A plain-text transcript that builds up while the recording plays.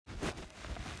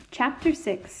Chapter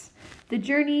 6. The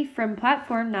Journey from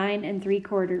Platform 9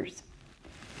 3/4.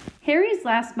 Harry's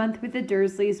last month with the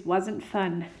Dursleys wasn't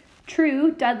fun. True,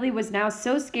 Dudley was now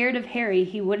so scared of Harry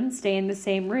he wouldn't stay in the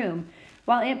same room,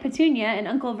 while Aunt Petunia and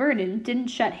Uncle Vernon didn't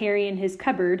shut Harry in his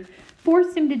cupboard,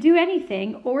 force him to do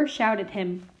anything, or shout at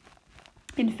him.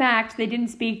 In fact, they didn't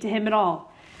speak to him at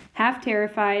all. Half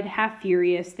terrified, half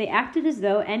furious, they acted as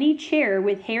though any chair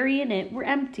with Harry in it were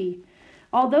empty.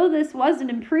 Although this was an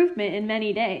improvement in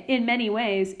many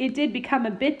ways, it did become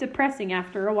a bit depressing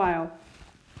after a while.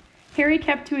 Harry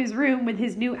kept to his room with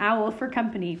his new owl for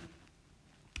company.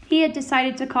 He had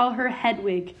decided to call her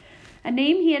Hedwig, a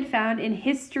name he had found in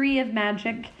History of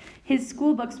Magic. His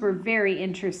school books were very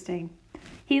interesting.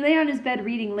 He lay on his bed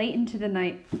reading late into the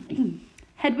night,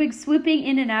 Hedwig swooping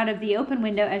in and out of the open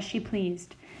window as she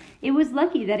pleased. It was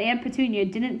lucky that Aunt Petunia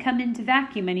didn't come in to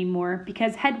vacuum anymore,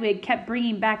 because Hedwig kept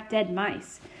bringing back dead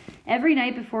mice. Every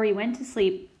night before he went to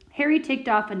sleep, Harry ticked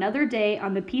off another day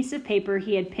on the piece of paper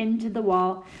he had pinned to the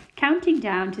wall, counting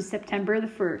down to September the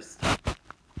 1st.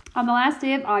 On the last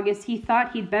day of August, he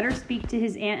thought he'd better speak to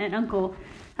his aunt and uncle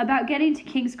about getting to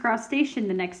King's Cross Station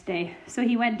the next day, so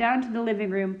he went down to the living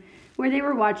room, where they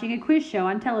were watching a quiz show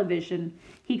on television.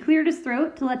 He cleared his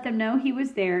throat to let them know he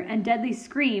was there, and Dudley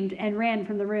screamed and ran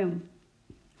from the room.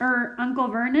 Uncle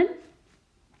Vernon?"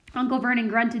 Uncle Vernon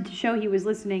grunted to show he was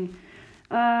listening.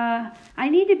 I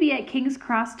need to be at King's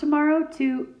Cross tomorrow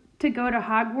to go to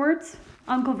Hogwarts."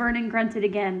 Uncle Vernon grunted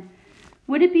again.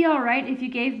 "Would it be all right if you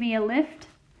gave me a lift?"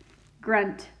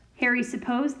 Grunt. Harry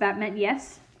supposed that meant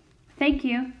yes. "Thank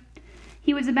you."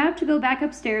 He was about to go back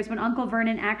upstairs when Uncle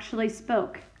Vernon actually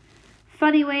spoke.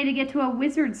 "Funny way to get to a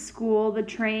wizard's school, the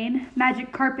train.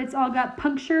 Magic carpets all got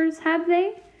punctures, have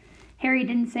they?" Harry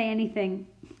didn't say anything.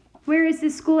 "Where is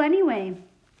this school anyway?"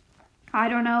 "I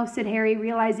don't know," said Harry,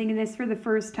 realizing this for the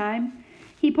first time.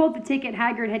 He pulled the ticket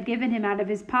Hagrid had given him out of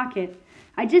his pocket.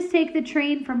 "I just take the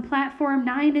train from platform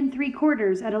 9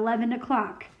 3/4 at 11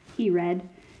 o'clock, he read.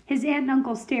 His aunt and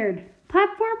uncle stared.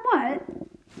 "Platform what?"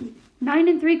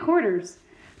 9 3/4.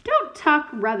 "Don't talk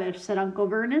rubbish," said Uncle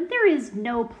Vernon. "There is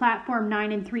no platform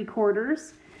 9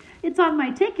 3/4. It's on my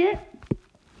ticket."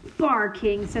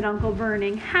 "Barking," said Uncle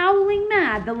Vernon. "Howling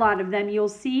mad, the lot of them, you'll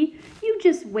see. You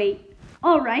just wait.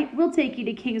 All right, we'll take you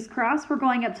to King's Cross. We're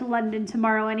going up to London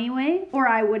tomorrow anyway, or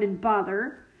I wouldn't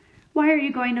bother." "Why are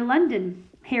you going to London?"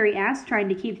 Harry asked, trying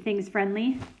to keep things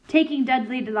friendly. "Taking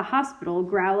Dudley to the hospital,"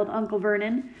 growled Uncle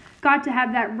Vernon. "Got to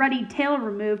have that ruddy tail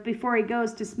removed before he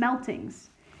goes to Smeltings."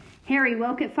 Harry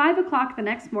woke at 5 o'clock the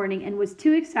next morning and was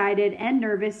too excited and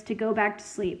nervous to go back to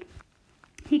sleep.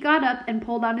 He got up and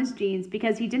pulled on his jeans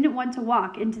because he didn't want to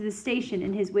walk into the station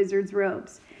in his wizard's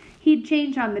robes. He'd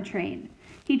change on the train.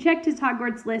 He checked his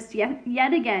Hogwarts list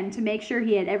yet again to make sure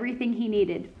he had everything he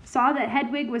needed, saw that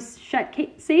Hedwig was shut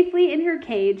safely in her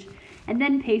cage, and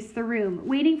then paced the room,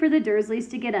 waiting for the Dursleys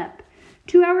to get up.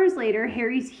 2 hours later,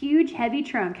 Harry's huge, heavy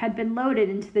trunk had been loaded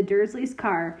into the Dursleys'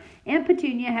 car. Aunt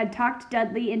Petunia had talked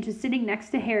Dudley into sitting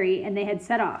next to Harry, and they had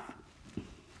set off.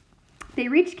 They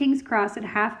reached King's Cross at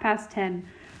 10:30.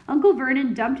 Uncle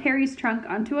Vernon dumped Harry's trunk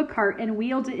onto a cart and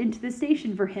wheeled it into the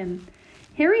station for him.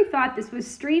 Harry thought this was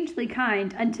strangely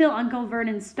kind until Uncle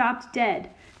Vernon stopped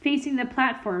dead, facing the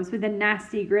platforms with a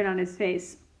nasty grin on his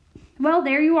face. "Well,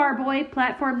 there you are, boy.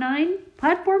 Platform 9,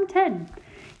 platform 10.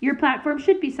 Your platform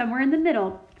should be somewhere in the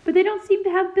middle, but they don't seem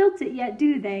to have built it yet,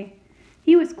 do they?"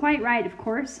 He was quite right, of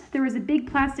course. There was a big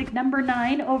plastic number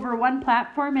 9 over one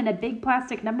platform and a big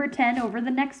plastic number 10 over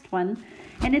the next one,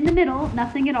 and in the middle,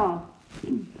 nothing at all.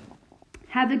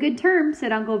 "Have a good term,"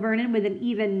 said Uncle Vernon with an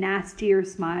even nastier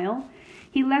smile.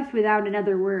 He left without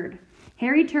another word.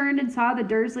 Harry turned and saw the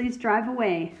Dursleys drive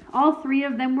away. All 3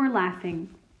 of them were laughing.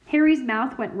 Harry's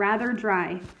mouth went rather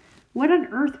dry. What on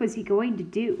earth was he going to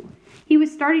do? He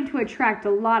was starting to attract a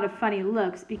lot of funny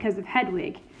looks because of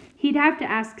Hedwig. He'd have to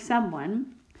ask someone.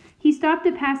 He stopped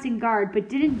a passing guard, but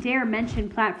didn't dare mention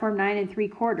platform 9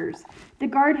 3/4. The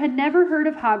guard had never heard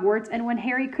of Hogwarts, and when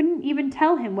Harry couldn't even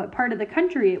tell him what part of the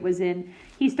country it was in,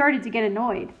 he started to get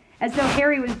annoyed, as though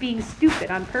Harry was being stupid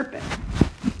on purpose.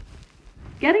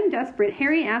 Getting desperate,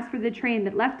 Harry asked for the train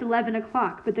that left 11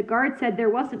 o'clock, but the guard said there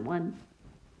wasn't one.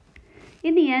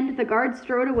 In the end, the guard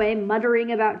strode away,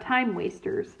 muttering about time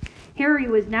wasters. Harry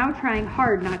was now trying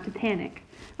hard not to panic.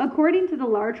 According to the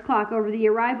large clock over the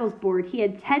arrivals board, he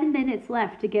had 10 minutes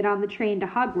left to get on the train to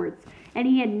Hogwarts, and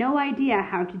he had no idea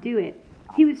how to do it.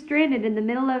 He was stranded in the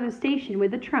middle of a station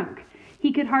with a trunk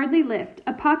he could hardly lift,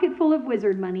 a pocket full of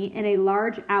wizard money, and a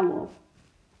large owl.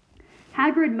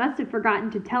 Hagrid must have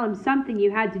forgotten to tell him something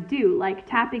you had to do, like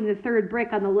tapping the 3rd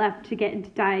brick on the left to get into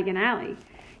Diagon Alley.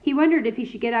 He wondered if he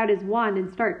should get out his wand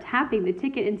and start tapping the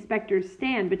ticket inspector's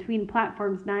stand between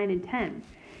platforms 9 and 10.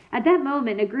 At that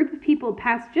moment, a group of people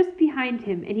passed just behind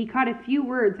him, and he caught a few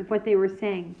words of what they were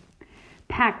saying.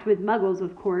 Packed with muggles,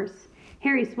 of course.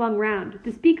 Harry swung round.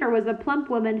 The speaker was a plump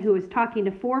woman who was talking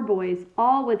to 4 boys,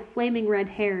 all with flaming red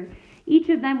hair. Each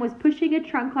of them was pushing a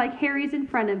trunk like Harry's in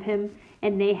front of him,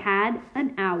 and they had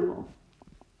an owl.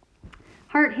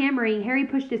 Heart hammering, Harry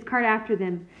pushed his cart after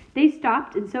them. They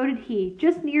stopped, and so did he,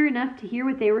 just near enough to hear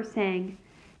what they were saying.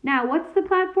 "Now, what's the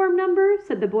platform number?"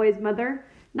 said the boy's mother.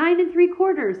 9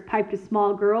 3/4, piped a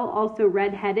small girl, also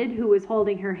red-headed, who was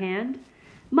holding her hand.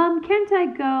 "Mum, can't I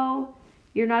go?"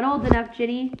 "You're not old enough,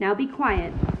 Ginny. Now be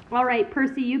quiet." "All right,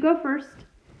 Percy, you go first."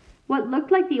 What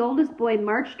looked like the oldest boy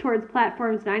marched towards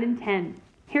platforms 9 and 10.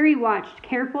 Harry watched,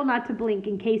 careful not to blink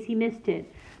in case he missed it.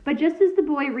 But just as the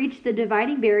boy reached the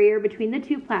dividing barrier between the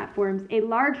 2 platforms, a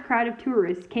large crowd of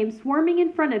tourists came swarming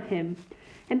in front of him,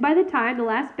 and by the time the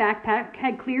last backpack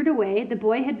had cleared away, the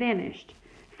boy had vanished.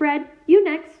 "Fred, you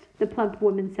next," the plump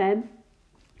woman said.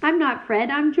 "I'm not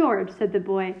Fred, I'm George," said the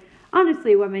boy.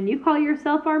 "Honestly, woman, you call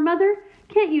yourself our mother?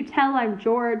 Can't you tell I'm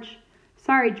George?"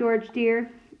 "Sorry, George, dear."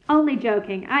 "Only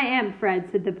joking. I am Fred,"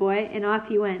 said the boy, and off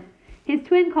he went. His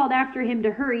twin called after him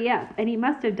to hurry up, and he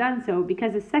must have done so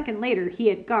because a second later he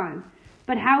had gone.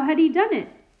 But how had he done it?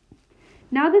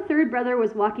 Now the 3rd brother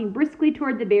was walking briskly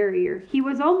toward the barrier. He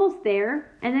was almost there,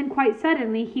 and then quite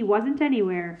suddenly he wasn't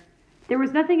anywhere. There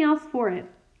was nothing else for it.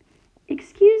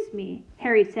 "Excuse me,"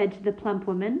 Harry said to the plump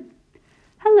woman.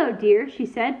 "Hello, dear," she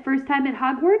said. "First time at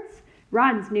Hogwarts?"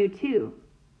 Ron's new too.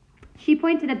 She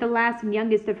pointed at the last and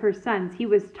youngest of her sons. He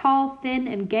was tall, thin,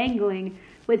 and gangling,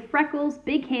 with freckles,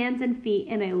 big hands and feet,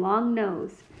 and a long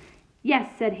nose.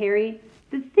 "Yes," said Harry.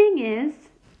 The thing is,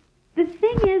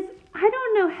 I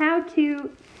don't know how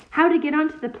to get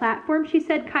onto the platform," she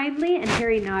said kindly, and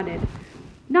Harry nodded.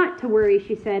 "Not to worry,"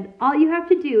 she said. "All you have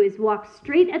to do is walk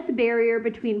straight at the barrier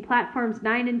between platforms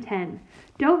 9 and 10.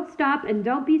 Don't stop and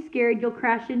don't be scared you'll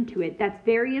crash into it. That's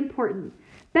very important.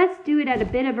 Best do it at a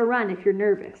bit of a run if you're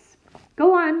nervous.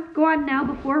 Go on now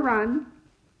before Ron."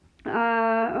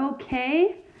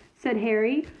 Okay," said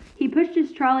Harry. He pushed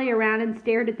his trolley around and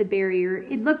stared at the barrier.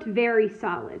 It looked very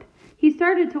solid. He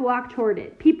started to walk toward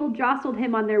it. People jostled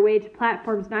him on their way to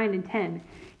platforms 9 and 10.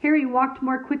 Harry walked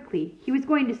more quickly. He was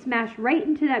going to smash right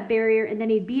into that barrier, and then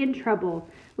he'd be in trouble.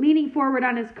 Leaning forward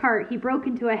on his cart, he broke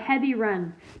into a heavy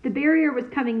run. The barrier was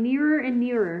coming nearer and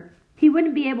nearer. He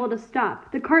wouldn't be able to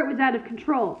stop. The cart was out of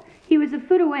control. He was a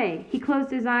foot away. He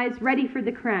closed his eyes, ready for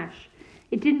the crash.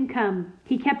 It didn't come.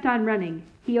 He kept on running.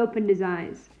 He opened his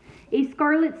eyes. A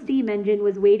scarlet steam engine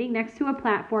was waiting next to a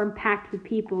platform packed with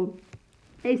people.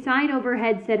 A sign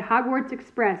overhead said Hogwarts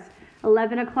Express,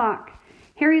 11 o'clock.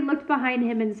 Harry looked behind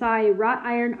him and saw a wrought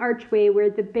iron archway where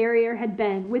the barrier had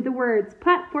been, with the words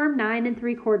Platform 9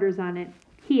 3/4 on it.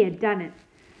 He had done it.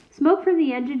 Smoke from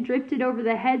the engine drifted over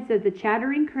the heads of the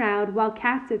chattering crowd, while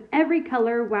cats of every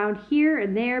color wound here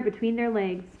and there between their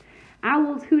legs.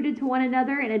 Owls hooted to one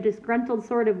another in a disgruntled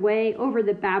sort of way over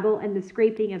the babble and the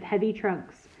scraping of heavy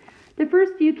trunks. The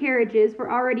first few carriages were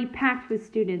already packed with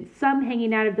students, some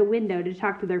hanging out of the window to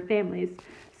talk to their families,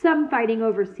 some fighting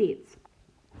over seats.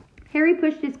 Harry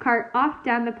pushed his cart off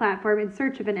down the platform in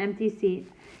search of an empty seat.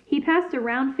 He passed a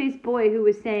round-faced boy who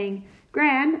was saying,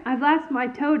 "Gran, I've lost my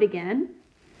toad again."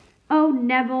 "Oh,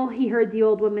 Neville," he heard the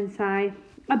old woman sigh.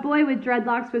 A boy with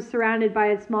dreadlocks was surrounded by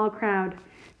a small crowd.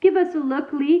 "Give us a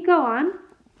look, Lee. Go on."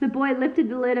 The boy lifted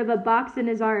the lid of a box in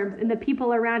his arms, and the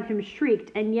people around him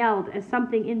shrieked and yelled as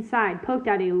something inside poked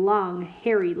out a long,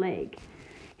 hairy leg.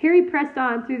 Harry pressed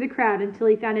on through the crowd until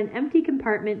he found an empty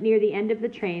compartment near the end of the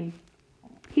train.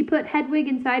 He put Hedwig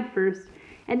inside first,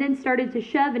 and then started to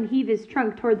shove and heave his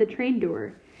trunk toward the train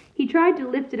door. He tried to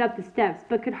lift it up the steps,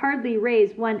 but could hardly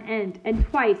raise one end, and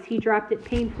twice he dropped it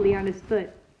painfully on his foot.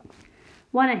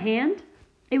 "Want a hand?"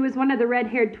 It was one of the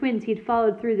red-haired twins he'd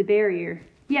followed through the barrier.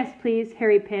 "Yes, please,"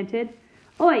 Harry panted.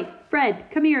 "Oi, Fred,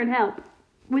 come here and help."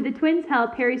 With the twins'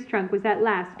 help, Harry's trunk was at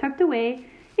last tucked away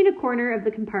in a corner of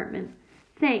the compartment.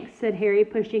 "Thanks," said Harry,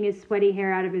 pushing his sweaty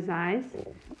hair out of his eyes.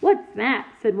 "What's that?"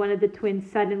 said one of the twins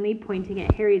suddenly, pointing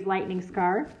at Harry's lightning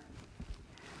scar.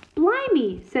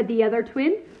 "Blimey," said the other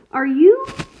twin. "Are you—"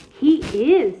 "He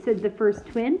is," said the first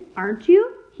twin. "Aren't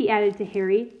you?" he added to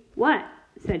Harry. "What?"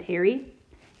 said Harry.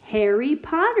 "Harry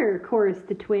Potter," chorused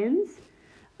the twins.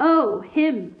 "Oh,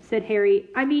 him," said Harry.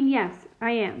 "I mean, yes,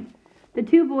 I am." The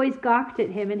two boys gawked at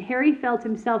him, and Harry felt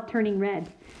himself turning red.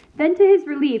 Then, to his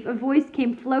relief, a voice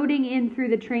came floating in through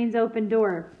the train's open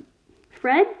door.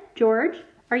 "Fred? George?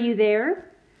 Are you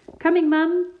there?" "Coming,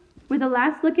 Mum." With a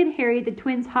last look at Harry, the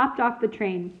twins hopped off the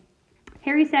train.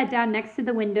 Harry sat down next to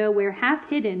the window where, half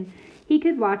hidden, he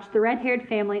could watch the red-haired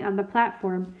family on the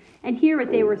platform and hear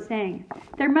what they were saying.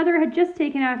 Their mother had just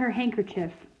taken out her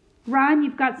handkerchief. "Ron,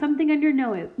 you've got something on your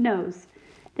nose."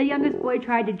 The youngest boy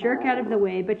tried to jerk out of the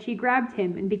way, but she grabbed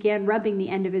him and began rubbing the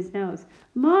end of his nose.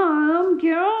 "Mom,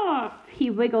 get off!" He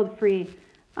wiggled free.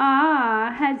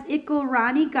 "Ah, has Ickle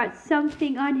Ronnie got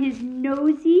something on his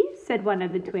nosy?" said one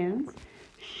of the twins.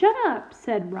 "Shut up,"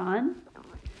 said Ron.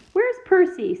 "Where's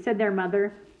Percy?" said their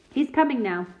mother. "He's coming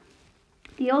now."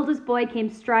 The oldest boy came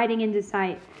striding into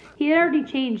sight. He had already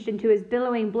changed into his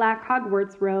billowing black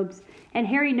Hogwarts robes, and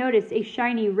Harry noticed a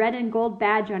shiny red and gold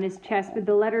badge on his chest with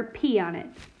the letter P on it.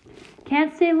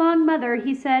 "Can't stay long, Mother,"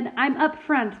 he said. "I'm up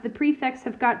front. The prefects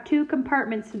have got 2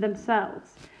 compartments to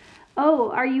themselves." "Oh,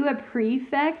 are you a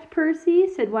prefect, Percy?"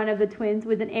 said one of the twins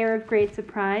with an air of great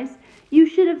surprise. "You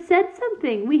should have said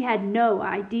something. We had no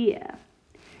idea."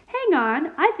 "Hang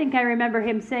on, I think I remember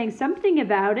him saying something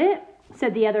about it,"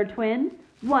 said the other twin.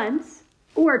 "Once,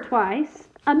 or twice,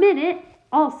 a minute,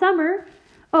 all summer."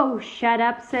 "Oh, shut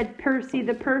up," said Percy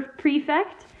the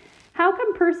prefect. "How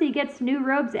come Percy gets new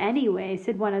robes anyway?"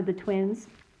 said one of the twins.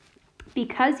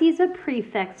 "Because he's a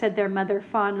prefect," said their mother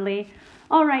fondly.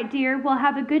 "All right, dear, we'll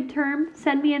have a good term.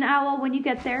 Send me an owl when you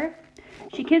get there."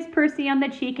 She kissed Percy on the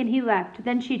cheek and he left.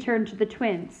 Then she turned to the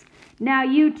twins. "Now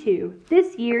you two,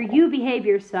 this year you behave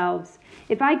yourselves.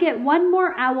 If I get one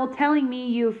more owl telling me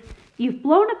you've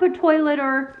blown up a toilet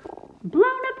or..." "Blown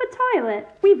up a toilet?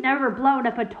 We've never blown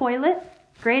up a toilet."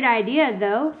 "Great idea,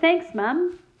 though. Thanks,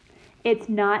 Mum." "It's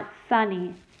not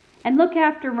funny. And look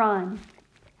after Ron."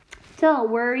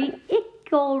 "Don't worry.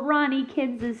 Ickle Ronnie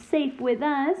Kids is safe with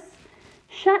us."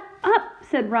 "Shut up,"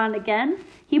 said Ron again.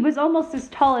 He was almost as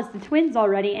tall as the twins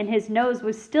already, and his nose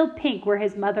was still pink where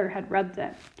his mother had rubbed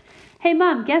it. "Hey,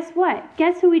 Mom, guess what?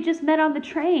 Guess who we just met on the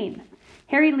train?"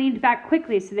 Harry leaned back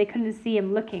quickly so they couldn't see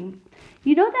him looking.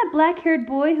 "You know that black-haired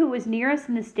boy who was near us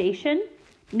in the station?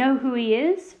 Know who he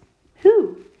is?"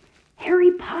 "Who?"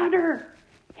 "Harry Potter."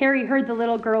 Harry heard the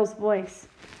little girl's voice.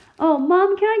 "Oh,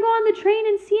 Mom, can I go on the train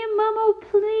and see him, Mom? Oh,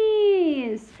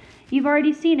 please." "You've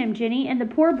already seen him, Ginny, and the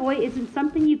poor boy isn't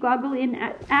something you goggle in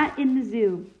at in the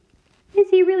zoo." "Is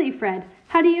he really, Fred?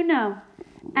 How do you know?"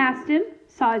 "Asked him.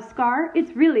 Saw his scar.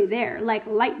 It's really there, like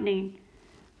lightning."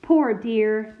 "Poor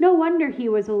dear. No wonder he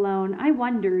was alone. I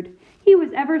wondered. He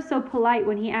was ever so polite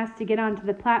when he asked to get onto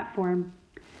the platform."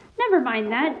 "Never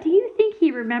mind that. Do you think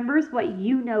he remembers what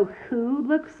you-know-who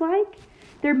looks like?"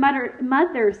 Their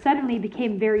mother suddenly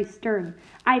became very stern.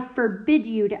 "I forbid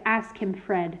you to ask him,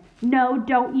 Fred. No,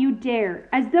 don't you dare.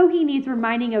 As though he needs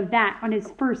reminding of that on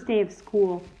his first day of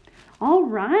school." "All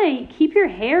right, keep your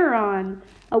hair on."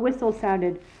 A whistle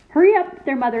sounded. "Hurry up,"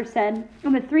 their mother said,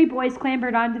 and the 3 boys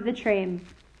clambered onto the train.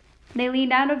 They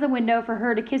leaned out of the window for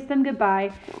her to kiss them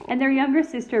goodbye, and their younger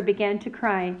sister began to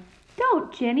cry.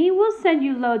 "Don't, Ginny. We'll send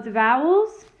you loads of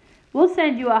owls." "We'll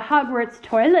send you a Hogwarts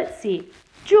toilet seat."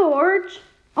 "George!"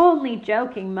 "Only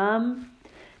joking, Mum."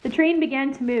 The train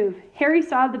began to move. Harry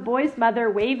saw the boy's mother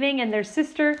waving and their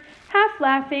sister, half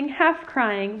laughing, half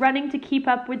crying, running to keep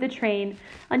up with the train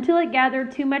until it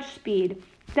gathered too much speed.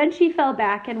 Then she fell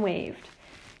back and waved.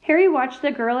 Harry watched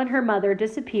the girl and her mother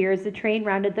disappear as the train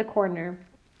rounded the corner.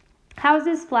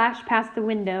 Houses flashed past the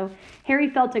window. Harry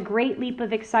felt a great leap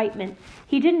of excitement.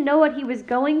 He didn't know what he was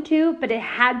going to, but it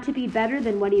had to be better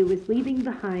than what he was leaving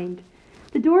behind.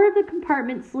 The door of the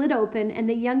compartment slid open, and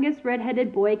the youngest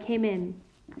red-headed boy came in.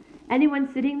 "Anyone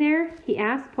sitting there?" he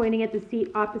asked, pointing at the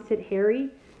seat opposite Harry.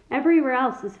 "Everywhere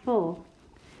else is full."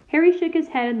 Harry shook his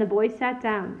head, and the boy sat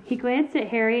down. He glanced at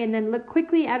Harry and then looked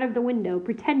quickly out of the window,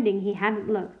 pretending he hadn't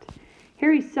looked.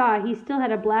 Harry saw he still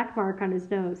had a black mark on his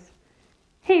nose.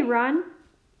 "Hey, Ron."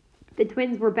 The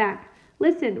twins were back.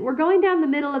 "Listen, we're going down the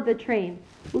middle of the train.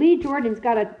 Lee Jordan's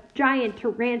got a giant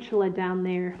tarantula down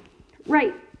there."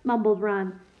 "Right," mumbled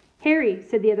Ron. "Harry,"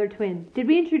 said the other twin. "Did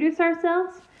we introduce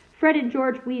ourselves?" "Fred and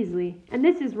George Weasley. And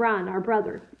this is Ron, our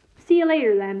brother." "See you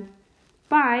later, then."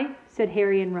 "Bye," said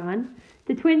Harry and Ron.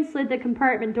 The twins slid the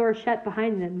compartment door shut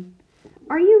behind them.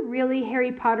 "Are you really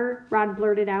Harry Potter?" Ron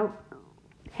blurted out.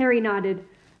 Harry nodded.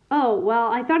 "Oh, well,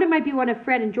 I thought it might be one of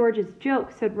Fred and George's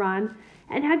jokes," said Ron.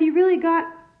 "And have you really got,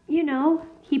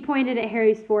 He pointed at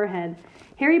Harry's forehead.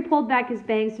 Harry pulled back his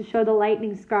bangs to show the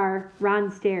lightning scar. Ron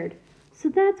stared. "So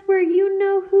that's where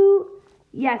you-know-who?"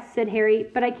 "Yes," said Harry,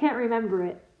 "but I can't remember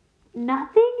it."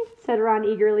 "Nothing?" said Ron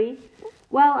eagerly.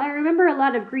 "Well, I remember a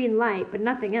lot of green light, but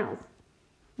nothing else."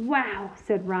 "Wow,"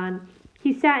 said Ron.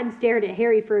 He sat and stared at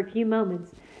Harry for a few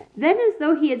moments. Then, as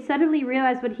though he had suddenly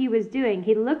realized what he was doing,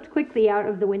 he looked quickly out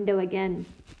of the window again.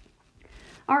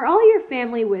 Are all your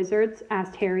family wizards?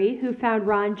 Asked Harry, who found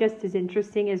Ron just as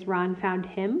interesting as Ron found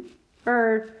him.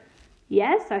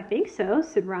 Yes, I think so,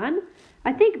 said Ron.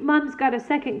 I think Mum's got a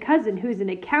second cousin who's an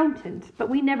accountant, but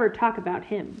we never talk about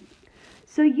him.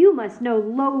 So you must know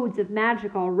loads of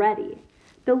magic already.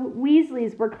 The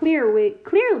Weasleys were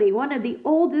clearly one of the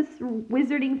oldest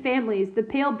wizarding families the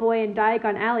Pale Boy and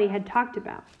Diagon Alley had talked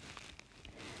about.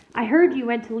 I heard you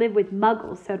went to live with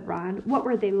Muggles, said Ron. What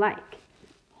were they like?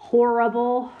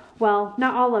 Horrible. Well,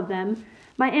 not all of them.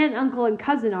 My aunt, uncle, and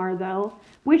cousin are, though.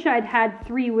 Wish I'd had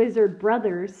 3 wizard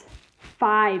brothers.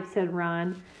 5, said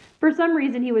Ron. For some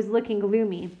reason he was looking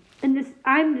gloomy.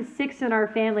 I'm the 6th in our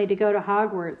family to go to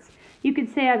Hogwarts. You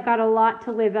could say I've got a lot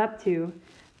to live up to.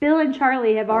 Bill and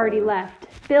Charlie have already left.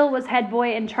 Bill was head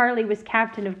boy and Charlie was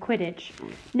captain of Quidditch.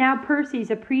 Now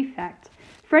Percy's a prefect.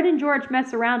 Fred and George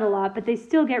mess around a lot, but they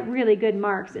still get really good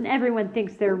marks, and everyone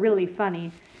thinks they're really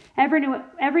funny.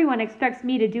 Everyone expects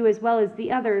me to do as well as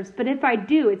the others, but if I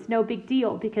do, it's no big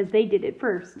deal, because they did it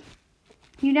first.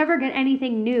 You never get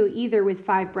anything new either with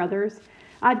 5 brothers.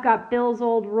 I've got Bill's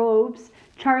old robes,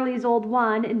 Charlie's old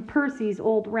wand, and Percy's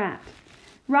old rat.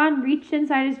 Ron reached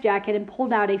inside his jacket and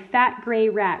pulled out a fat gray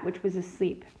rat which was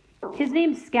asleep. His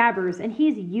name's Scabbers, and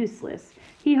he's useless.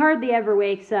 He hardly ever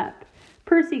wakes up.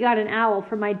 Percy got an owl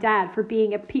from my dad for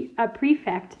being a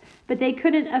prefect, but they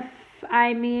couldn't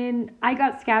I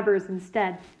got Scabbers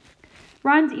instead.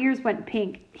 Ron's ears went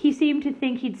pink. He seemed to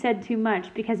think he'd said too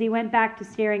much because he went back to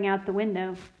staring out the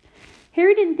window.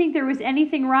 Harry didn't think there was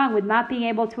anything wrong with not being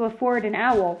able to afford an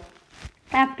owl.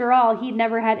 After all, he'd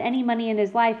never had any money in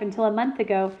his life until a month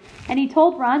ago, and he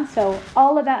told Ron so,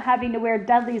 all about having to wear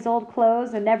Dudley's old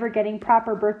clothes and never getting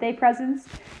proper birthday presents.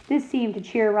 This seemed to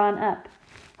cheer Ron up.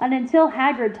 And until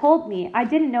Hagrid told me, I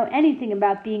didn't know anything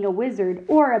about being a wizard,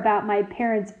 or about my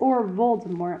parents or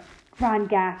Voldemort. Ron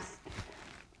gasped.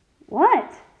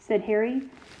 What? Said Harry.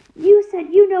 You said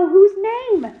you know whose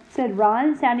name, said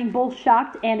Ron, sounding both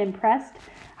shocked and impressed.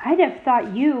 I'd have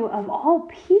thought you, of all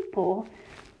people.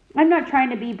 I'm not trying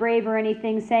to be brave or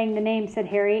anything saying the name, said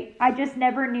Harry. I just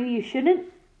never knew you shouldn't.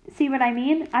 See what I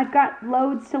mean? I've got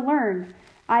loads to learn.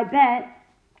 I bet,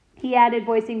 he added,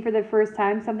 voicing for the first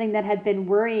time something that had been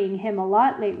worrying him a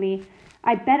lot lately,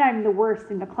 I bet I'm the worst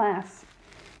in the class.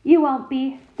 You won't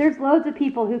be. There's loads of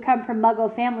people who come from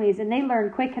Muggle families, and they learn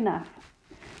quick enough.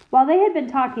 While they had been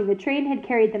talking, the train had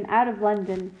carried them out of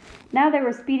London. Now they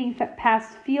were speeding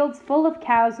past fields full of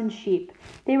cows and sheep.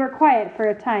 They were quiet for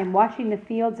a time, watching the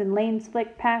fields and lanes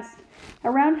flick past.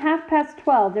 Around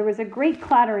 12:30, there was a great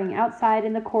clattering outside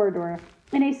in the corridor,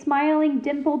 and a smiling,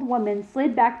 dimpled woman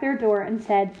slid back their door and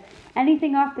said,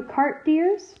 Anything off the cart,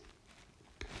 dears?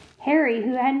 Harry,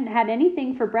 who hadn't had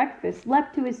anything for breakfast,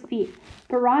 leapt to his feet,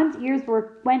 but Ron's ears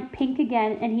went pink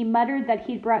again, and he muttered that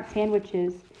he'd brought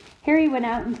sandwiches. Harry went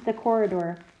out into the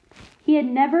corridor. He had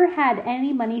never had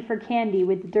any money for candy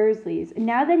with the Dursleys, and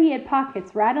now that he had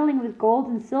pockets rattling with gold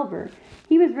and silver,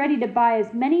 he was ready to buy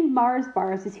as many Mars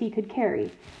bars as he could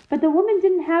carry. But the woman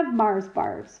didn't have Mars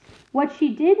bars. What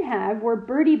she did have were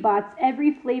Bertie Bott's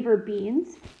every flavor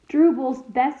beans, Drubel's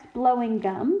best blowing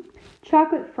gum,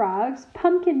 chocolate frogs,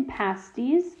 pumpkin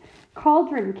pasties,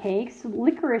 cauldron cakes,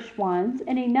 licorice wands,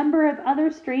 and a number of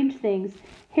other strange things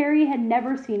Harry had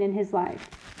never seen in his life.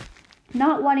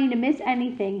 Not wanting to miss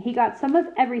anything, he got some of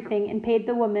everything and paid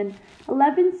the woman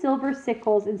 11 silver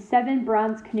sickles and 7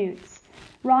 bronze knutes.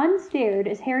 Ron stared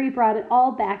as Harry brought it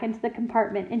all back into the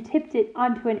compartment and tipped it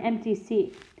onto an empty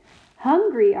seat.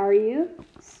 Hungry, are you?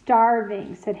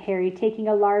 Starving, said Harry, taking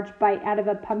a large bite out of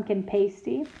a pumpkin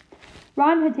pasty.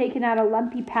 Ron had taken out a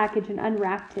lumpy package and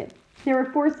unwrapped it. There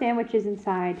were 4 sandwiches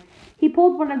inside. He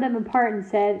pulled one of them apart and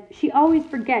said, She always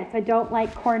forgets I don't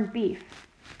like corned beef.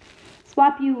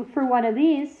 Swap you for one of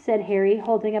these, said Harry,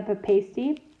 holding up a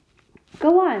pasty.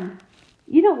 Go on.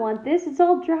 You don't want this. It's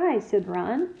all dry, said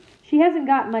Ron. She hasn't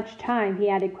got much time, he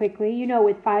added quickly,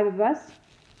 with 5 of us.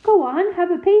 Go on, have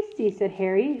a pasty, said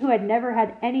Harry, who had never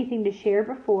had anything to share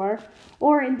before,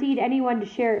 or indeed anyone to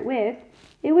share it with.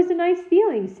 It was a nice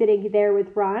feeling sitting there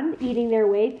with Ron, eating their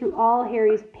way through all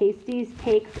Harry's pasties,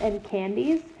 cakes, and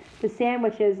candies. The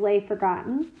sandwiches lay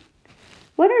forgotten.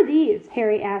 What are these?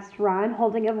 Harry asked Ron,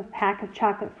 holding up a pack of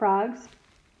chocolate frogs.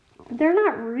 They're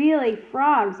not really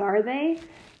frogs, are they?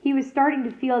 He was starting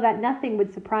to feel that nothing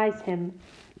would surprise him.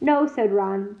 No, said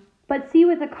Ron, but see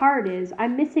what the card is.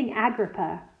 I'm missing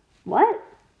Agrippa. What?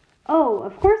 Oh,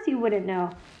 of course you wouldn't know.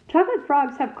 Chocolate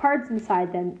frogs have cards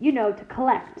inside them, to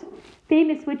collect.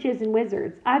 Famous witches and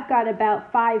wizards. I've got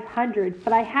about 500,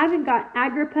 but I haven't got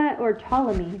Agrippa or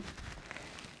Ptolemy.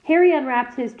 Harry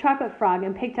unwrapped his chocolate frog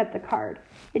and picked up the card.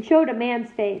 It showed a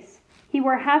man's face. He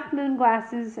wore half-moon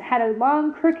glasses, had a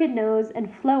long, crooked nose,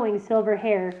 and flowing silver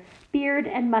hair, beard,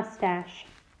 and mustache.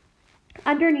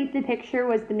 Underneath the picture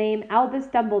was the name Albus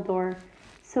Dumbledore.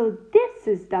 "So this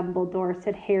is Dumbledore,"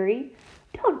 said Harry.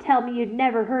 "Don't tell me you'd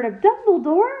never heard of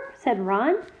Dumbledore," said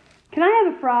Ron. "Can I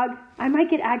have a frog? I might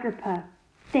get Agrippa."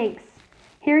 "Thanks."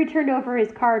 Harry turned over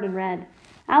his card and read,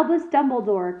 "Albus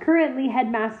Dumbledore, currently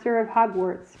headmaster of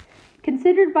Hogwarts.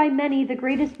 Considered by many the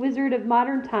greatest wizard of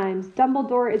modern times,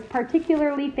 Dumbledore is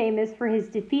particularly famous for his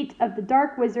defeat of the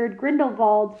dark wizard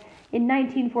Grindelwald in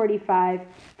 1945,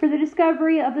 for the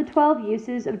discovery of the 12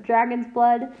 uses of dragon's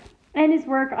blood, and his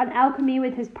work on alchemy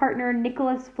with his partner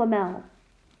Nicholas Flamel.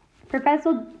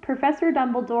 Professor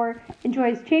Dumbledore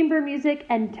enjoys chamber music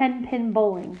and 10-pin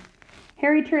bowling."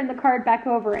 Harry turned the card back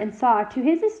over and saw, to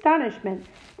his astonishment,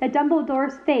 that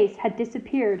Dumbledore's face had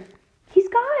disappeared. "He's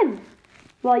gone!"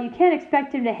 "Well, you can't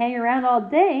expect him to hang around all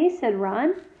day," said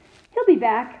Ron. "He'll be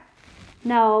back."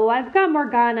 "No, I've got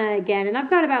Morgana again, and I've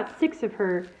got about 6 of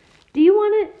her. Do you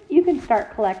want it? You can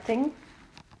start collecting."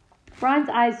 Ron's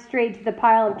eyes strayed to the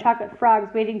pile of chocolate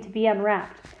frogs waiting to be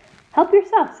unwrapped. "Help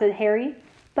yourself," said Harry.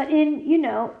 "But in,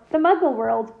 the Muggle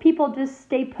world, people just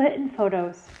stay put in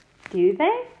photos." "Do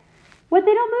they? What,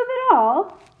 they don't move at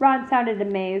all?" Ron sounded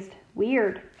amazed.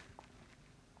 "Weird."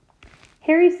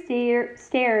 Harry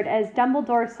stared as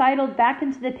Dumbledore sidled back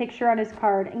into the picture on his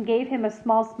card and gave him a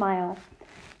small smile.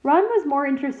 Ron was more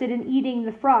interested in eating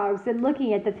the frogs than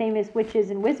looking at the famous witches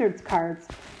and wizards cards,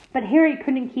 but Harry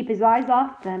couldn't keep his eyes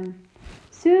off them.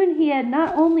 Soon he had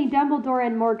not only Dumbledore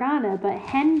and Morgana, but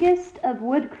Hengist of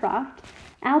Woodcroft,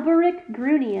 Alberic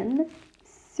Grunion,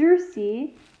 Circe,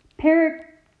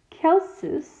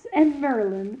 Paracelsus, and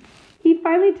Merlin. He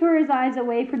finally tore his eyes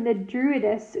away from the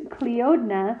druidess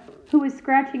Cleodna, who was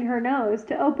scratching her nose,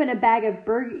 to open a bag of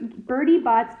Bertie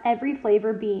Bott's every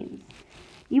flavor beans.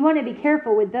 "You want to be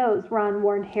careful with those," Ron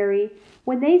warned Harry.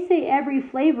 "When they say every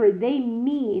flavor, they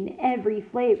mean every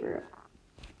flavor.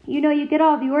 You get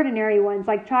all the ordinary ones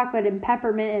like chocolate and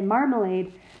peppermint and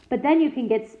marmalade, but then you can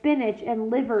get spinach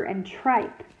and liver and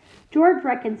tripe. George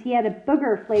reckons he had a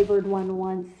booger-flavored one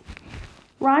once."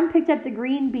 Ron picked up the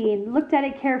green bean, looked at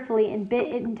it carefully, and bit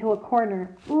it into a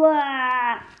corner.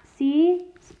 "Blah! See?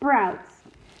 Sprouts."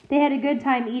 They had a good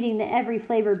time eating the every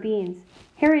flavor beans.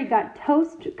 Harry got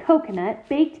toast, coconut,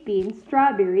 baked beans,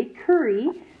 strawberry,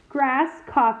 curry, grass,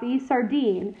 coffee,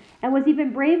 sardine, and was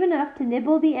even brave enough to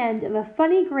nibble the end of a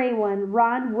funny gray one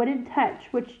Ron wouldn't touch,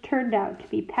 which turned out to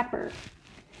be pepper.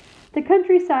 The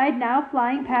countryside, now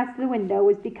flying past the window,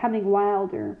 was becoming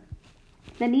wilder.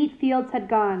 The neat fields had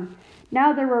gone.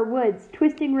 Now there were woods,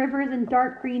 twisting rivers, and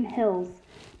dark green hills.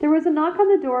 There was a knock on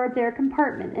the door of their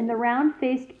compartment, and the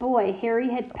round-faced boy Harry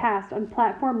had passed on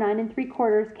platform 9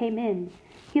 3/4 came in.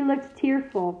 He looked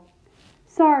tearful.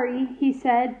 "Sorry," he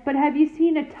said, "but have you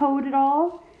seen a toad at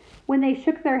all?" When they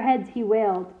shook their heads, he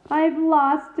wailed, "I've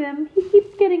lost him. He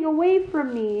keeps getting away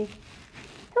from me."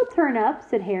 "He'll turn up,"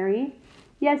 said Harry.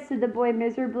 "Yes," said the boy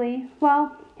miserably.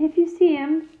 "Well, if you see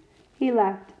him—" He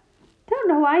left. "Don't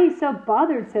know why he's so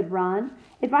bothered," said Ron.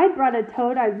 "If I brought a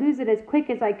toad, I'd lose it as quick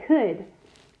as I could.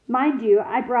 Mind you,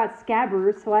 I brought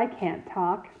Scabbers, so I can't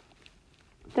talk."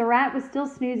 The rat was still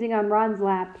snoozing on Ron's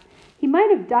lap. "He might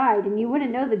have died, and you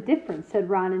wouldn't know the difference," said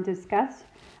Ron in disgust.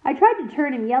 "I tried to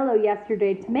turn him yellow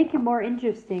yesterday to make him more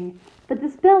interesting, but the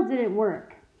spell didn't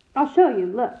work. I'll show you,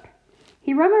 look."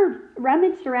 He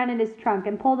rummaged around in his trunk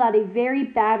and pulled out a very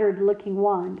battered-looking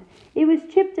wand. It was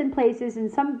chipped in places, and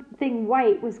something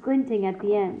white was glinting at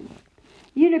the end.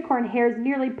 Unicorn hairs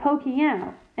nearly poking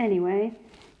out. Anyway,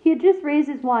 he had just raised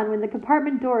his wand when the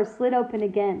compartment door slid open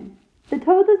again. The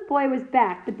toadless boy was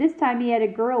back, but this time he had a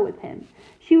girl with him.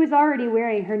 She was already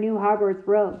wearing her new Hogwarts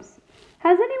robes.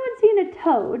 "Has anyone seen a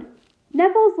toad?"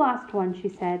 "Neville's lost one," she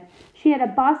said. She had a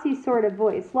bossy sort of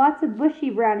voice, lots of bushy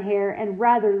brown hair, and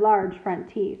rather large front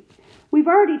teeth. "We've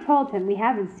already told him we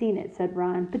haven't seen it," said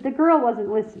Ron, but the girl wasn't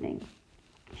listening.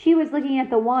 She was looking at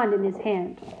the wand in his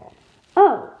hand.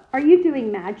 "Oh, are you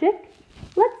doing magic?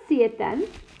 Let's see it then."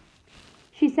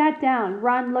 She sat down.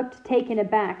 Ron looked taken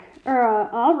aback.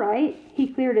 All right." He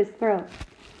cleared his throat.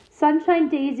 Sunshine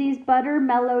daisies, butter,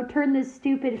 mellow, turned this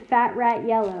stupid fat rat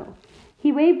yellow.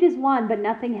 He waved his wand, but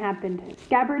nothing happened.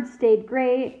 Scabbard stayed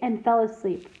gray and fell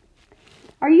asleep.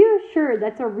 "Are you sure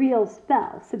that's a real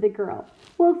spell?" said the girl.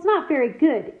 "Well, it's not very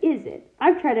good, is it?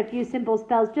 I've tried a few simple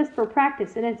spells just for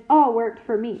practice, and it's all worked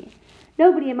for me.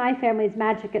 Nobody in my family's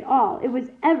magic at all. It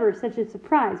was ever such a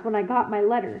surprise when I got my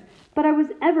letter, but I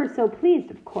was ever so pleased,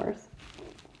 of course.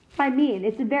 I mean,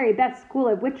 it's the very best school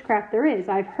of witchcraft there is,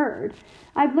 I've heard.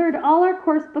 I've learned all our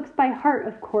course books by heart,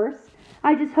 of course.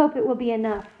 I just hope it will be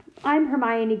enough. I'm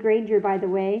Hermione Granger, by the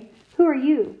way. Who are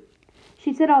you?"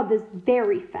 She said all this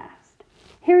very fast.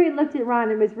 Harry looked at Ron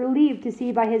and was relieved to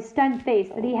see by his stunned face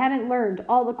that he hadn't learned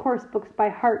all the course books by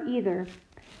heart either.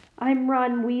 "I'm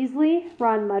Ron Weasley,"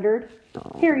 Ron muttered.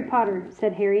 "Harry Potter,"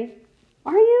 said Harry.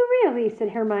 "Are you really?" said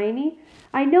Hermione.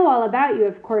 "I know all about you,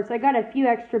 of course. I got a few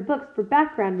extra books for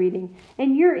background reading,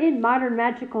 and you're in modern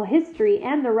magical history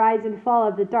and the rise and fall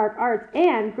of the dark arts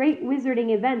and great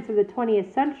wizarding events of the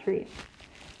 20th century."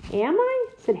 "Am I?"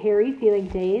 said Harry, feeling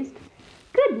dazed.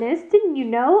 "Goodness, didn't you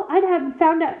know? I'd have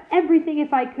found out everything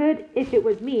if it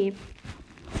was me,"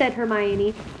 said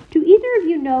Hermione. "Do either of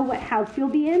you know what house you'll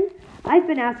be in? I've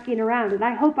been asking around, and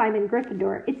I hope I'm in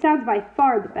Gryffindor. It sounds by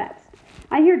far the best.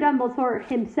 I hear Dumbledore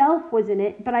himself was in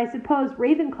it, but I suppose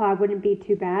Ravenclaw wouldn't be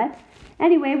too bad.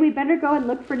 Anyway, we better go and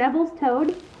look for Neville's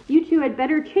toad. You two had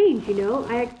better change, you know.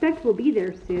 I expect we'll be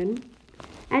there soon."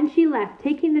 And she left,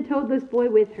 taking the toadless boy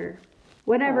with her.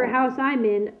 "Whatever house I'm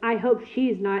in, I hope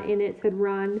she's not in it," said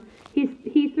Ron.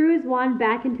 He threw his wand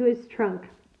back into his trunk.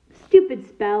 "Stupid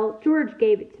spell. George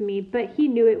gave it to me, but he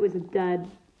knew it was a dud."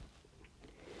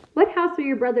 "What house are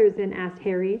your brothers in?" asked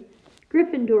Harry.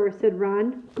 "Gryffindor," said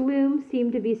Ron. Gloom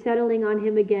seemed to be settling on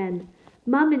him again.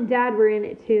 "Mum and Dad were in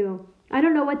it, too. I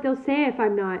don't know what they'll say if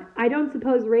I'm not. I don't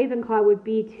suppose Ravenclaw would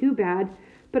be too bad,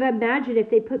 but imagine if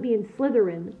they put me in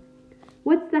Slytherin."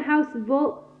 "What's the house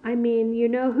you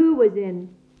know who was in?"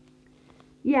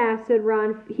 "Yeah," said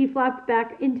Ron. He flopped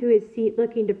back into his seat,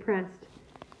 looking depressed.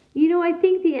 "You know, I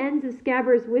think the ends of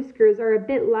Scabbers' whiskers are a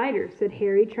bit lighter," said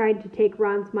Harry, trying to take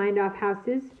Ron's mind off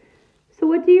houses. "So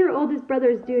what do your oldest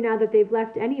brothers do now that they've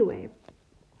left anyway?"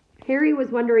 Harry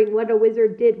was wondering what a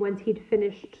wizard did once he'd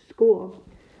finished school.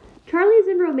 "Charlie's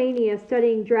in Romania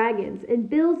studying dragons, and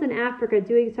Bill's in Africa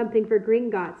doing something for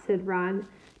Gringotts," said Ron.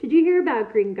 "Did you hear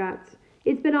about Gringotts?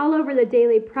 It's been all over the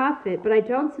Daily Prophet, but I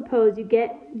don't suppose you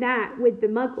get that with the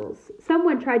Muggles.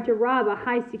 Someone tried to rob a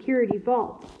high-security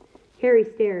vault." Harry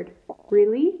stared.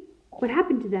 "Really? What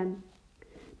happened to them?"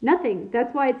 "Nothing.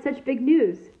 That's why it's such big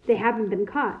news. They haven't been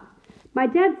caught. My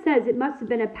dad says it must have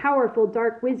been a powerful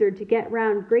dark wizard to get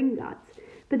round Gringotts,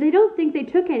 but they don't think they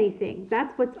took anything.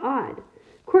 That's what's odd.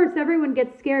 Of course, everyone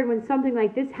gets scared when something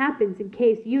like this happens in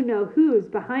case you know who's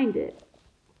behind it."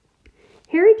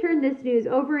 Harry turned this news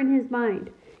over in his mind.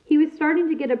 He was starting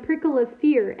to get a prickle of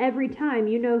fear every time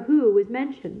you know who was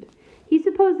mentioned. He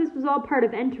supposed this was all part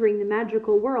of entering the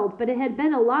magical world, but it had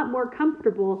been a lot more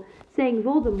comfortable saying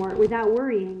Voldemort without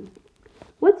worrying.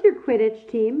 "What's your Quidditch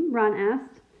team?" Ron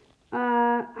asked.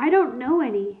 I don't know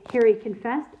any," Harry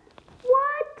confessed.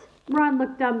 "What?" Ron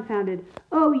looked dumbfounded.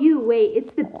 "Oh, you wait.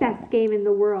 It's the best game in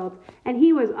the world." And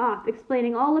he was off,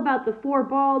 explaining all about the 4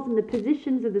 balls and the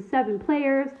positions of the 7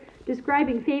 players,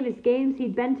 describing famous games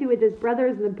he'd been to with his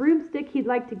brothers and the broomstick he'd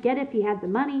like to get if he had the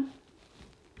money.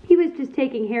 He was just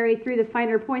taking Harry through the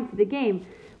finer points of the game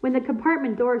when the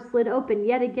compartment door slid open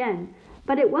yet again.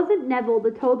 But it wasn't Neville,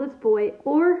 the toadless boy,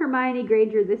 or Hermione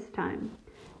Granger this time.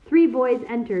 3 boys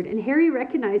entered, and Harry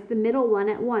recognized the middle one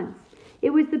at once.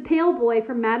 It was the pale boy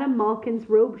from Madame Malkin's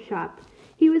robe shop.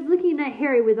 He was looking at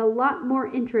Harry with a lot more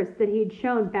interest than he'd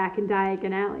shown back in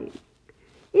Diagon Alley.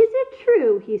 "Is it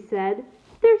true," he said.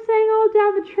 "They're saying all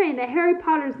down the train that Harry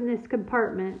Potter's in this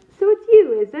compartment. So it's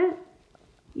you, is it?"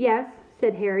 "Yes,"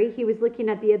 said Harry. He was looking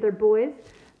at the other boys.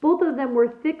 Both of them were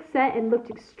thick-set and looked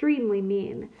extremely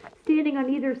mean. Standing on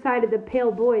either side of the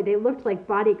pale boy, they looked like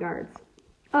bodyguards.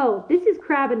 "Oh, this is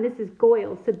Crabbe and this is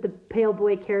Goyle," said the pale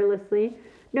boy carelessly,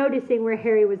 noticing where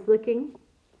Harry was looking.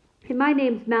 "And my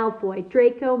name's Malfoy,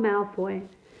 Draco Malfoy."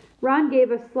 Ron gave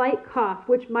a slight cough,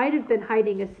 which might have been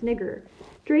hiding a snigger.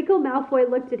 Draco Malfoy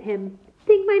looked at him.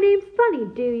 "Think my name's funny,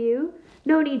 do you?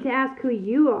 No need to ask who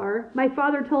you are. My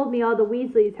father told me all the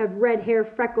Weasleys have red hair,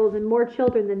 freckles, and more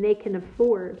children than they can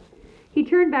afford." He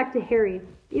turned back to Harry.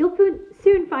 "You'll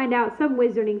soon find out some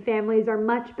wizarding families are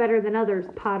much better than others,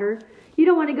 Potter. You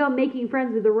don't want to go making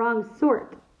friends with the wrong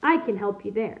sort. I can help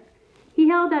you there." He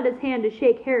held out his hand to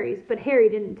shake Harry's, but Harry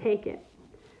didn't take it.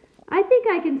 "I think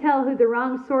I can tell who the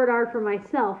wrong sort are for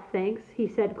myself, thanks," he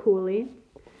said coolly.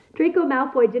 Draco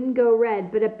Malfoy didn't go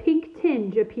red, but a pink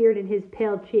tinge appeared in his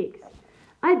pale cheeks.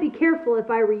 "I'd be careful if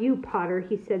I were you, Potter,"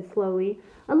 he said slowly.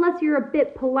 "Unless you're a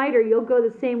bit politer, you'll go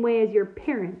the same way as your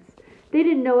parents. They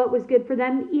didn't know what was good for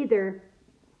them either.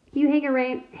 You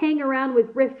hang around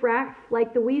with riff-raff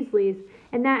like the Weasleys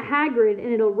and that Hagrid,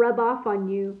 and it'll rub off on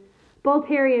you." Both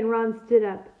Harry and Ron stood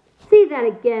up. "Say that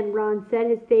again," Ron said,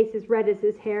 his face as red as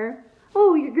his hair.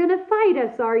 "Oh, you're going to fight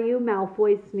us, are you?"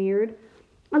 Malfoy sneered.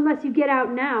 "Unless you get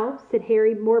out now," said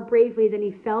Harry more bravely than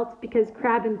he felt, because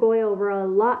Crabbe and Goyle were a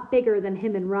lot bigger than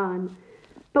him and Ron.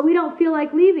 "But we don't feel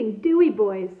like leaving, do we,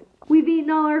 boys? We've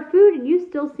eaten all our food, and you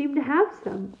still seem to have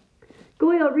some."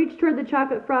 Goyle reached toward the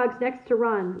chocolate frogs next to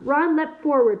Ron. Ron leapt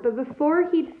forward, but before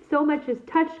he'd so much as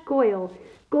touched Goyle,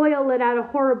 Goyle let out a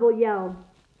horrible yell.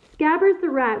 Scabbers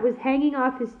the rat was hanging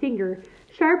off his finger,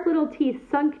 sharp little teeth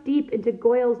sunk deep into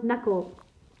Goyle's knuckle.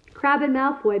 Crabbe and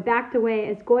Malfoy backed away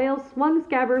as Goyle swung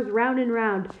Scabbers round and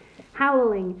round,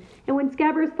 howling, and when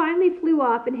Scabbers finally flew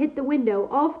off and hit the window,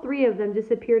 all three of them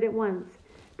disappeared at once.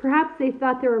 Perhaps they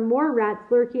thought there were more rats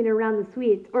lurking around the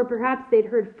suites, or perhaps they'd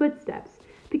heard footsteps,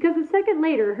 because a second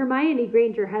later Hermione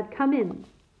Granger had come in.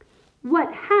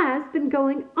 "What has been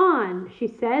going on?" she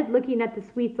said, looking at the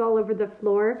sweets all over the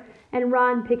floor, and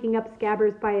Ron picking up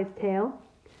Scabbers by his tail.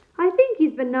 "I think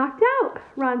he's been knocked out,"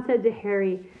 Ron said to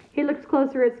Harry. He looked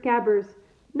closer at Scabbers.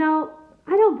 "No,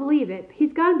 I don't believe it.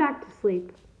 He's gone back to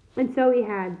sleep." And so he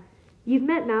had. "You've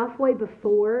met Malfoy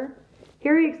before?"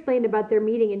 Harry explained about their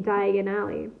meeting in Diagon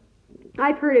Alley.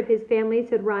 "I've heard of his family,"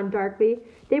 said Ron darkly.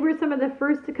 "They were some of the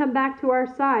first to come back to our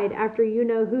side after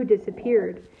you-know-who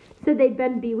disappeared. Said they'd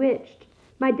been bewitched.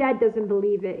 My dad doesn't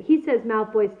believe it. He says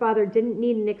Malfoy's father didn't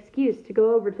need an excuse to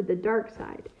go over to the dark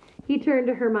side." He turned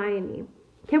to Hermione.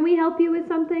 "Can we help you with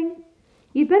something?"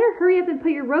 "You'd better hurry up and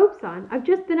put your ropes on. I've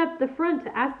just been up the front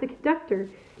to ask the conductor,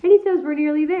 and he says we're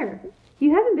nearly there.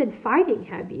 You haven't been fighting,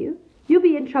 have you? You'll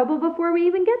be in trouble before we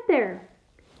even get there."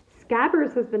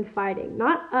 "Scabbers has been fighting,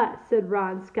 not us," said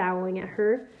Ron, scowling at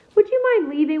her. "Would you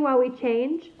mind leaving while we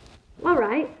change?" "All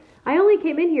right. I only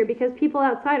came in here because people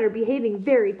outside are behaving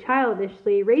very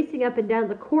childishly, racing up and down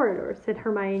the corridor," said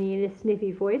Hermione in a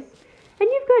sniffy voice. "And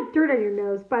you've got dirt on your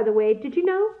nose, by the way, did you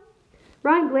know?"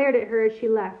 Ron glared at her as she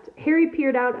left. Harry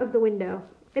peered out of the window.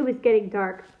 It was getting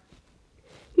dark.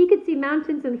 He could see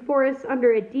mountains and forests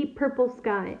under a deep purple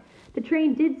sky. The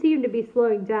train did seem to be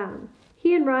slowing down.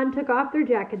 He and Ron took off their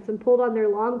jackets and pulled on their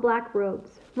long black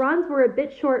robes. Ron's were a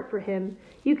bit short for him.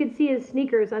 You could see his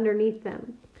sneakers underneath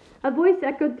them. A voice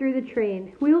echoed through the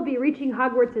train. "We will be reaching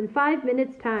Hogwarts in 5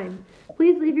 minutes' time.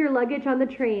 Please leave your luggage on the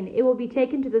train. It will be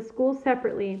taken to the school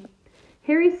separately."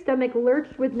 Harry's stomach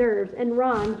lurched with nerves, and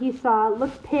Ron, he saw,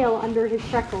 looked pale under his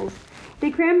freckles.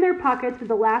 They crammed their pockets with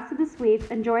the last of the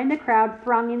sweets and joined the crowd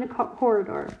thronging the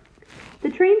corridor. The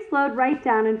train slowed right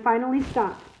down and finally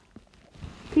stopped.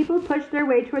 People pushed their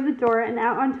way toward the door and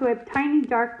out onto a tiny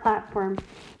dark platform.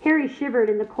 Harry shivered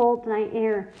in the cold night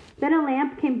air. Then a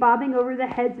lamp came bobbing over the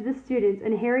heads of the students,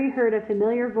 and Harry heard a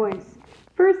familiar voice.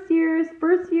 First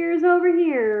years over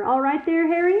here. All right there,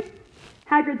 Harry?"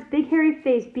 Hagrid's big hairy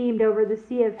face beamed over the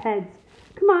sea of heads.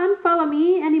 "Come on, follow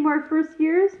me. Any more first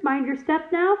years? Mind your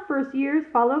step now. First years,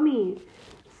 follow me."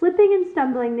 Slipping and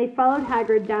stumbling, they followed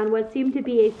Hagrid down what seemed to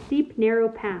be a steep, narrow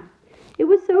path. It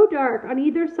was so dark on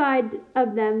either side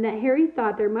of them that Harry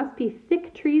thought there must be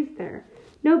thick trees there.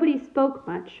 Nobody spoke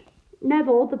much.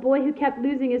 Neville, the boy who kept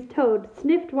losing his toad,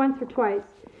 sniffed once or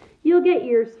twice. "You'll get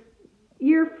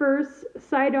your first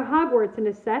sight of Hogwarts in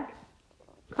a sec,"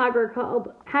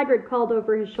 Hagrid called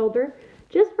over his shoulder.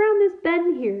 "Just round this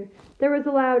bend here." There was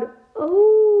a loud,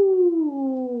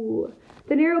 "Oh!"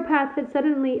 The narrow path had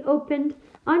suddenly opened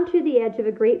onto the edge of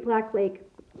a great black lake.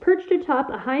 Perched atop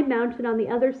a high mountain on the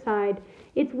other side,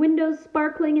 its windows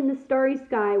sparkling in the starry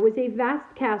sky, was a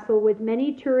vast castle with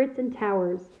many turrets and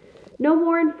towers. "No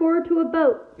more than 4 to a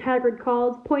boat," Hagrid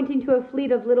called, pointing to a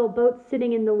fleet of little boats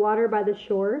sitting in the water by the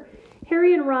shore.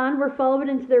 Harry and Ron were followed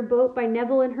into their boat by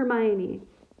Neville and Hermione.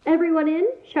 "Everyone in?"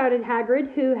 shouted Hagrid,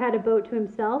 who had a boat to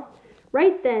himself.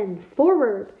 "Right then,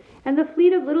 forward!" And the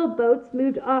fleet of little boats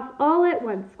moved off all at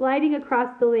once, gliding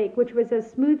across the lake, which was as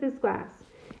smooth as glass.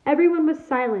 Everyone was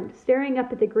silent, staring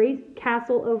up at the great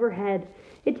castle overhead.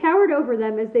 It towered over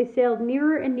them as they sailed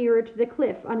nearer and nearer to the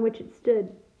cliff on which it stood.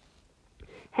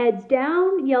 "Heads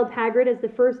down!" yelled Hagrid as the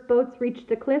first boats reached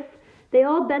the cliff. They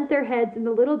all bent their heads, and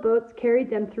the little boats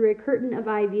carried them through a curtain of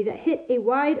ivy that hit a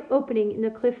wide opening in the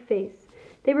cliff face.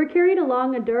 They were carried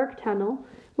along a dark tunnel,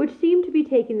 which seemed to be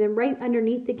taking them right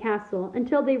underneath the castle,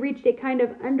 until they reached a kind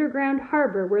of underground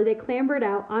harbor where they clambered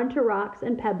out onto rocks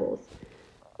and pebbles.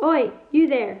 "Oi, you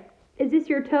there! Is this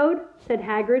your toad?" said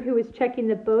Hagrid, who was checking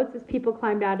the boats as people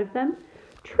climbed out of them.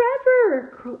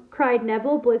 "Trevor!" cried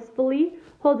Neville blissfully,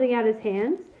 holding out his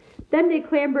hands. Then they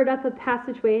clambered up a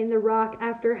passageway in the rock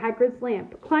after Hagrid's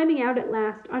lamp, climbing out at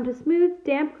last onto smooth,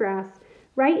 damp grass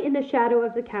right in the shadow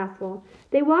of the castle.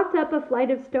 They walked up a flight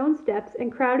of stone steps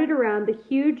and crowded around the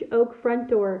huge oak front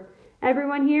door.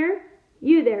 "Everyone here?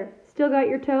 You there, still got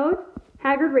your toad?"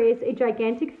 Hagrid raised a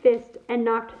gigantic fist and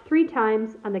knocked 3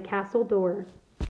 times on the castle door.